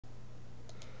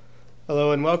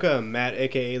Hello and welcome, Matt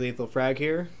aka Lethalfrag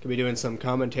here. Gonna be doing some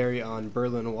commentary on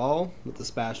Berlin Wall with the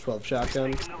Spash 12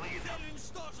 shotgun.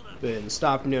 Been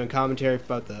stopped from doing commentary for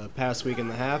about the past week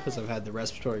and a half as I've had the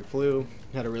respiratory flu.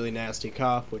 Had a really nasty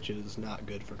cough, which is not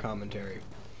good for commentary.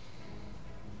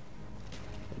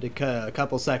 I did cut a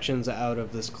couple sections out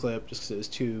of this clip just because it was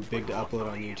too big to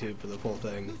upload on YouTube for the full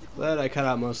thing. But I cut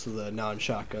out most of the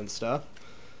non-shotgun stuff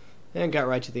and got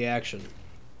right to the action.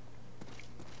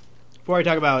 Before I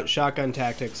talk about shotgun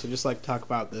tactics, I'd just like to talk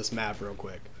about this map real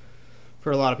quick.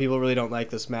 For a lot of people really don't like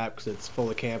this map because it's full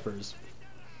of campers.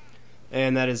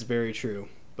 And that is very true.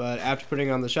 But after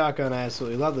putting on the shotgun, I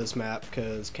absolutely love this map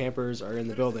because campers are in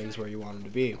the buildings where you want them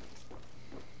to be.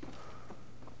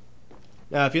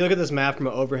 Now, if you look at this map from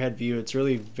an overhead view, it's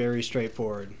really very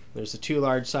straightforward. There's the two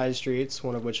large side streets,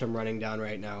 one of which I'm running down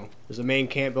right now. There's a main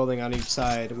camp building on each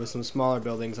side with some smaller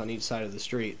buildings on each side of the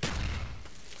street.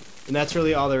 And that's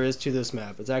really all there is to this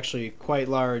map. It's actually quite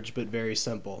large, but very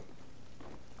simple.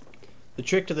 The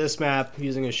trick to this map,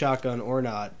 using a shotgun or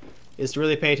not, is to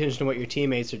really pay attention to what your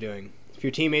teammates are doing. If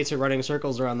your teammates are running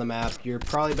circles around the map, you're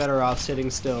probably better off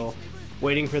sitting still,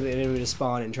 waiting for the enemy to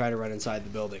spawn and try to run inside the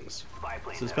buildings.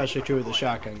 It's especially true with the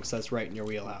shotgun, because that's right in your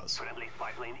wheelhouse.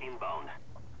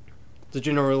 As a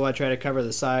general rule, I try to cover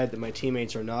the side that my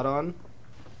teammates are not on,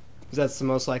 because that's the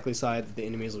most likely side that the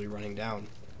enemies will be running down.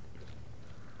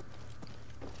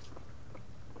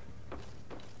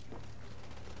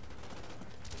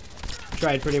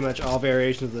 Tried pretty much all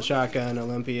variations of the shotgun,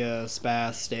 Olympia,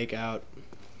 Spas, Stakeout,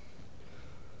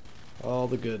 all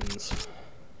the good ones.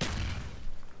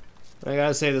 I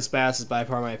gotta say the Spas is by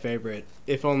far my favorite,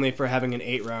 if only for having an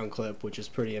 8-round clip, which is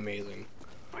pretty amazing.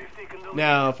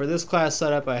 Now, for this class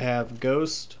setup I have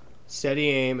Ghost, Steady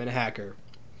Aim, and Hacker.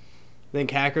 I think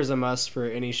Hacker's a must for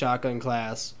any shotgun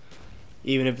class,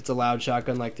 even if it's a loud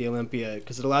shotgun like the Olympia,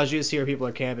 because it allows you to see where people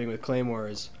are camping with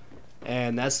claymores.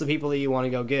 And that's the people that you want to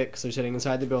go get because they're sitting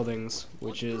inside the buildings,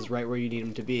 which is right where you need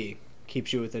them to be.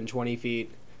 Keeps you within 20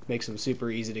 feet, makes them super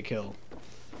easy to kill.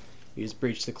 You just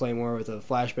breach the claymore with a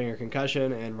flashbang or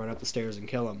concussion and run up the stairs and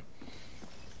kill them.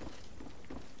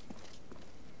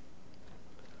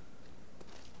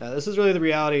 Now, this is really the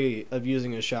reality of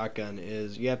using a shotgun,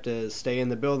 is you have to stay in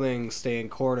the building, stay in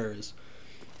corners.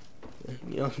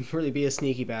 You know, really be a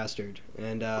sneaky bastard.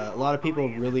 And a lot of people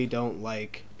really don't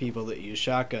like people that use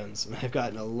shotguns. And I've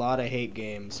gotten a lot of hate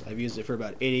games. I've used it for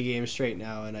about 80 games straight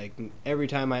now, and every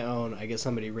time I own, I get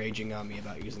somebody raging on me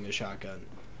about using a shotgun.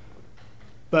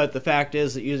 But the fact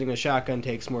is that using a shotgun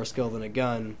takes more skill than a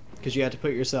gun, because you have to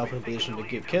put yourself in a position to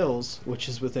get kills, which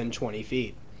is within 20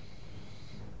 feet.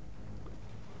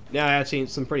 Now, I've seen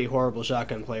some pretty horrible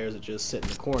shotgun players that just sit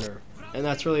in the corner. And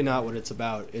that's really not what it's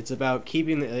about. It's about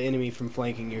keeping the enemy from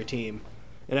flanking your team.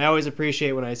 And I always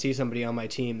appreciate when I see somebody on my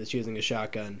team that's using a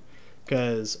shotgun,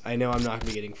 because I know I'm not going to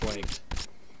be getting flanked.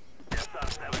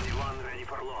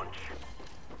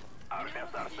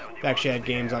 I've actually had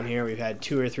games on here we've had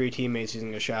 2 or 3 teammates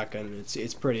using a shotgun.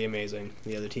 It's pretty amazing.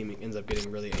 The other team ends up getting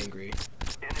really angry.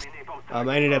 I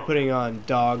ended up putting on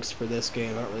dogs for this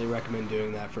game. I don't really recommend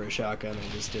doing that for a shotgun.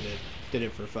 I just did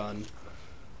it for fun.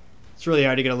 It's really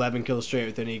hard to get 11 kills straight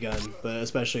with any gun, but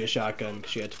especially a shotgun,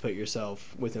 because you have to put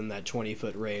yourself within that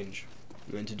 20-foot range.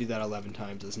 And to do that 11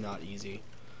 times is not easy.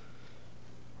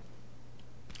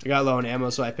 I got low on ammo,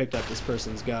 so I picked up this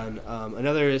person's gun.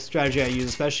 Another strategy I use,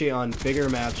 especially on bigger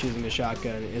maps using a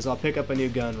shotgun, is I'll pick up a new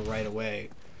gun right away.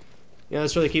 You know,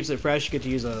 this really keeps it fresh. You get to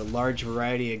use a large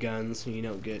variety of guns, and you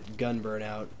don't get gun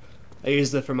burnout. I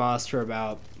used the FAMAS for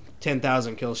about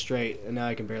 10,000 kills straight, and now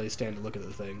I can barely stand to look at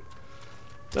the thing.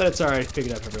 But it's alright, pick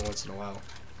it up every once in a while.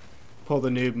 Pulled the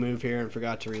noob move here and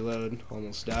forgot to reload.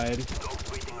 Almost died.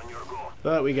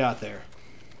 But we got there.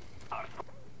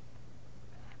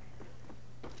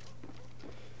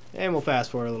 And we'll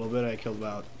fast forward a little bit. I killed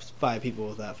about 5 people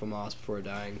with that FAMAS before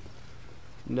dying.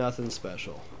 Nothing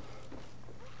special.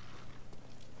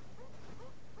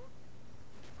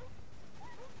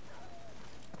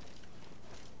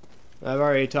 I've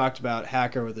already talked about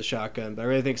Hacker with the shotgun, but I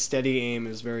really think Steady Aim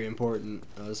is very important.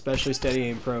 Especially Steady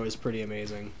Aim Pro is pretty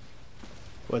amazing.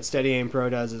 What Steady Aim Pro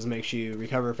does is makes you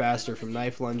recover faster from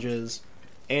knife lunges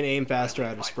and aim faster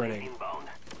out of sprinting.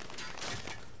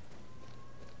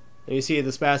 And you see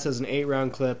the Spas has an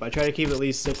 8-round clip. I try to keep at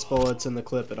least 6 bullets in the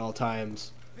clip at all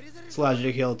times. This allows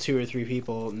you to kill 2 or 3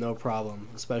 people no problem,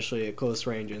 especially at close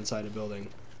range inside a building.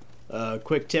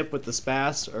 Quick tip with the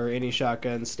Spas, or any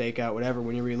shotgun, Stakeout, whatever,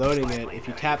 when you're reloading it, if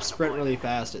you tap sprint really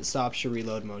fast, it stops your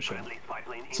reload motion.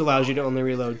 This allows you to only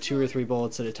reload 2 or 3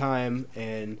 bullets at a time,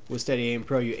 and with Steady Aim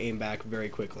Pro you aim back very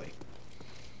quickly.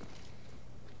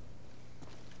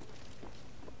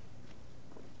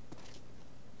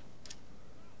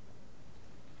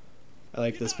 I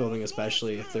like this building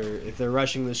especially. If they're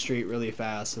rushing the street really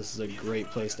fast, this is a great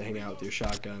place to hang out with your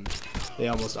shotgun. They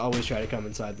almost always try to come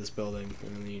inside this building,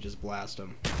 and then you just blast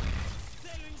them.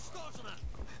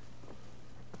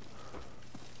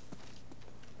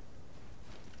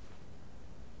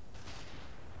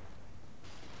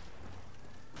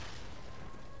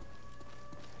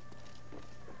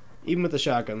 Even with the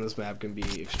shotgun, this map can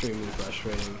be extremely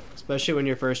frustrating, especially when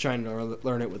you're first trying to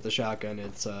learn it with the shotgun.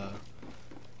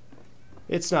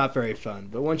 It's not very fun,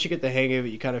 but once you get the hang of it,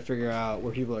 you kind of figure out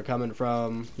where people are coming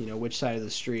from, you know, which side of the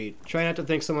street. Try not to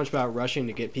think so much about rushing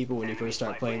to get people when you first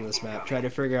start playing this map. Try to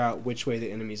figure out which way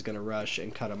the enemy's going to rush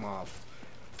and cut them off.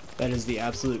 That is the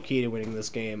absolute key to winning this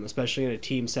game, especially in a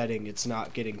team setting. It's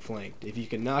not getting flanked. If you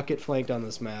can not get flanked on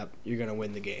this map, you're going to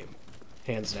win the game,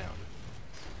 hands down.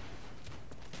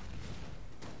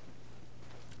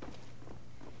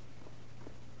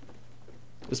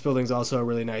 This building's also a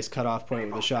really nice cutoff point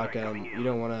with a shotgun. You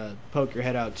don't want to poke your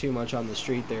head out too much on the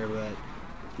street there, but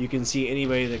you can see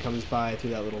anybody that comes by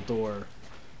through that little door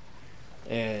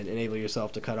and enable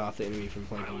yourself to cut off the enemy from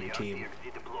flanking your team.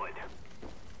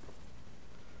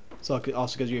 So it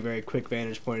also gives you a very quick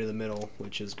vantage point in the middle,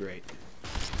 which is great.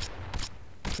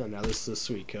 Oh, now this is a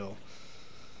sweet kill.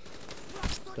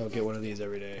 Don't get one of these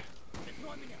every day.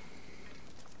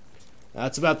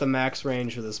 That's about the max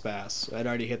range for this bass. I'd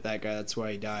already hit that guy, that's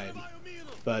why he died.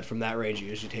 But from that range, it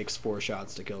usually takes 4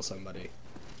 shots to kill somebody.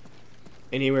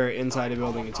 Anywhere inside a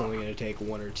building, it's only going to take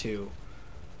 1 or 2.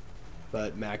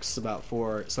 But max is about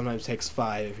 4. It sometimes takes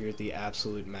 5 if you're at the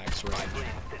absolute max range.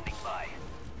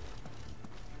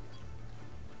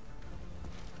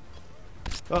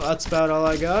 Well, that's about all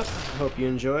I got. Hope you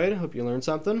enjoyed. Hope you learned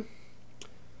something.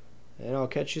 And I'll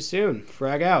catch you soon.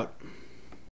 Frag out.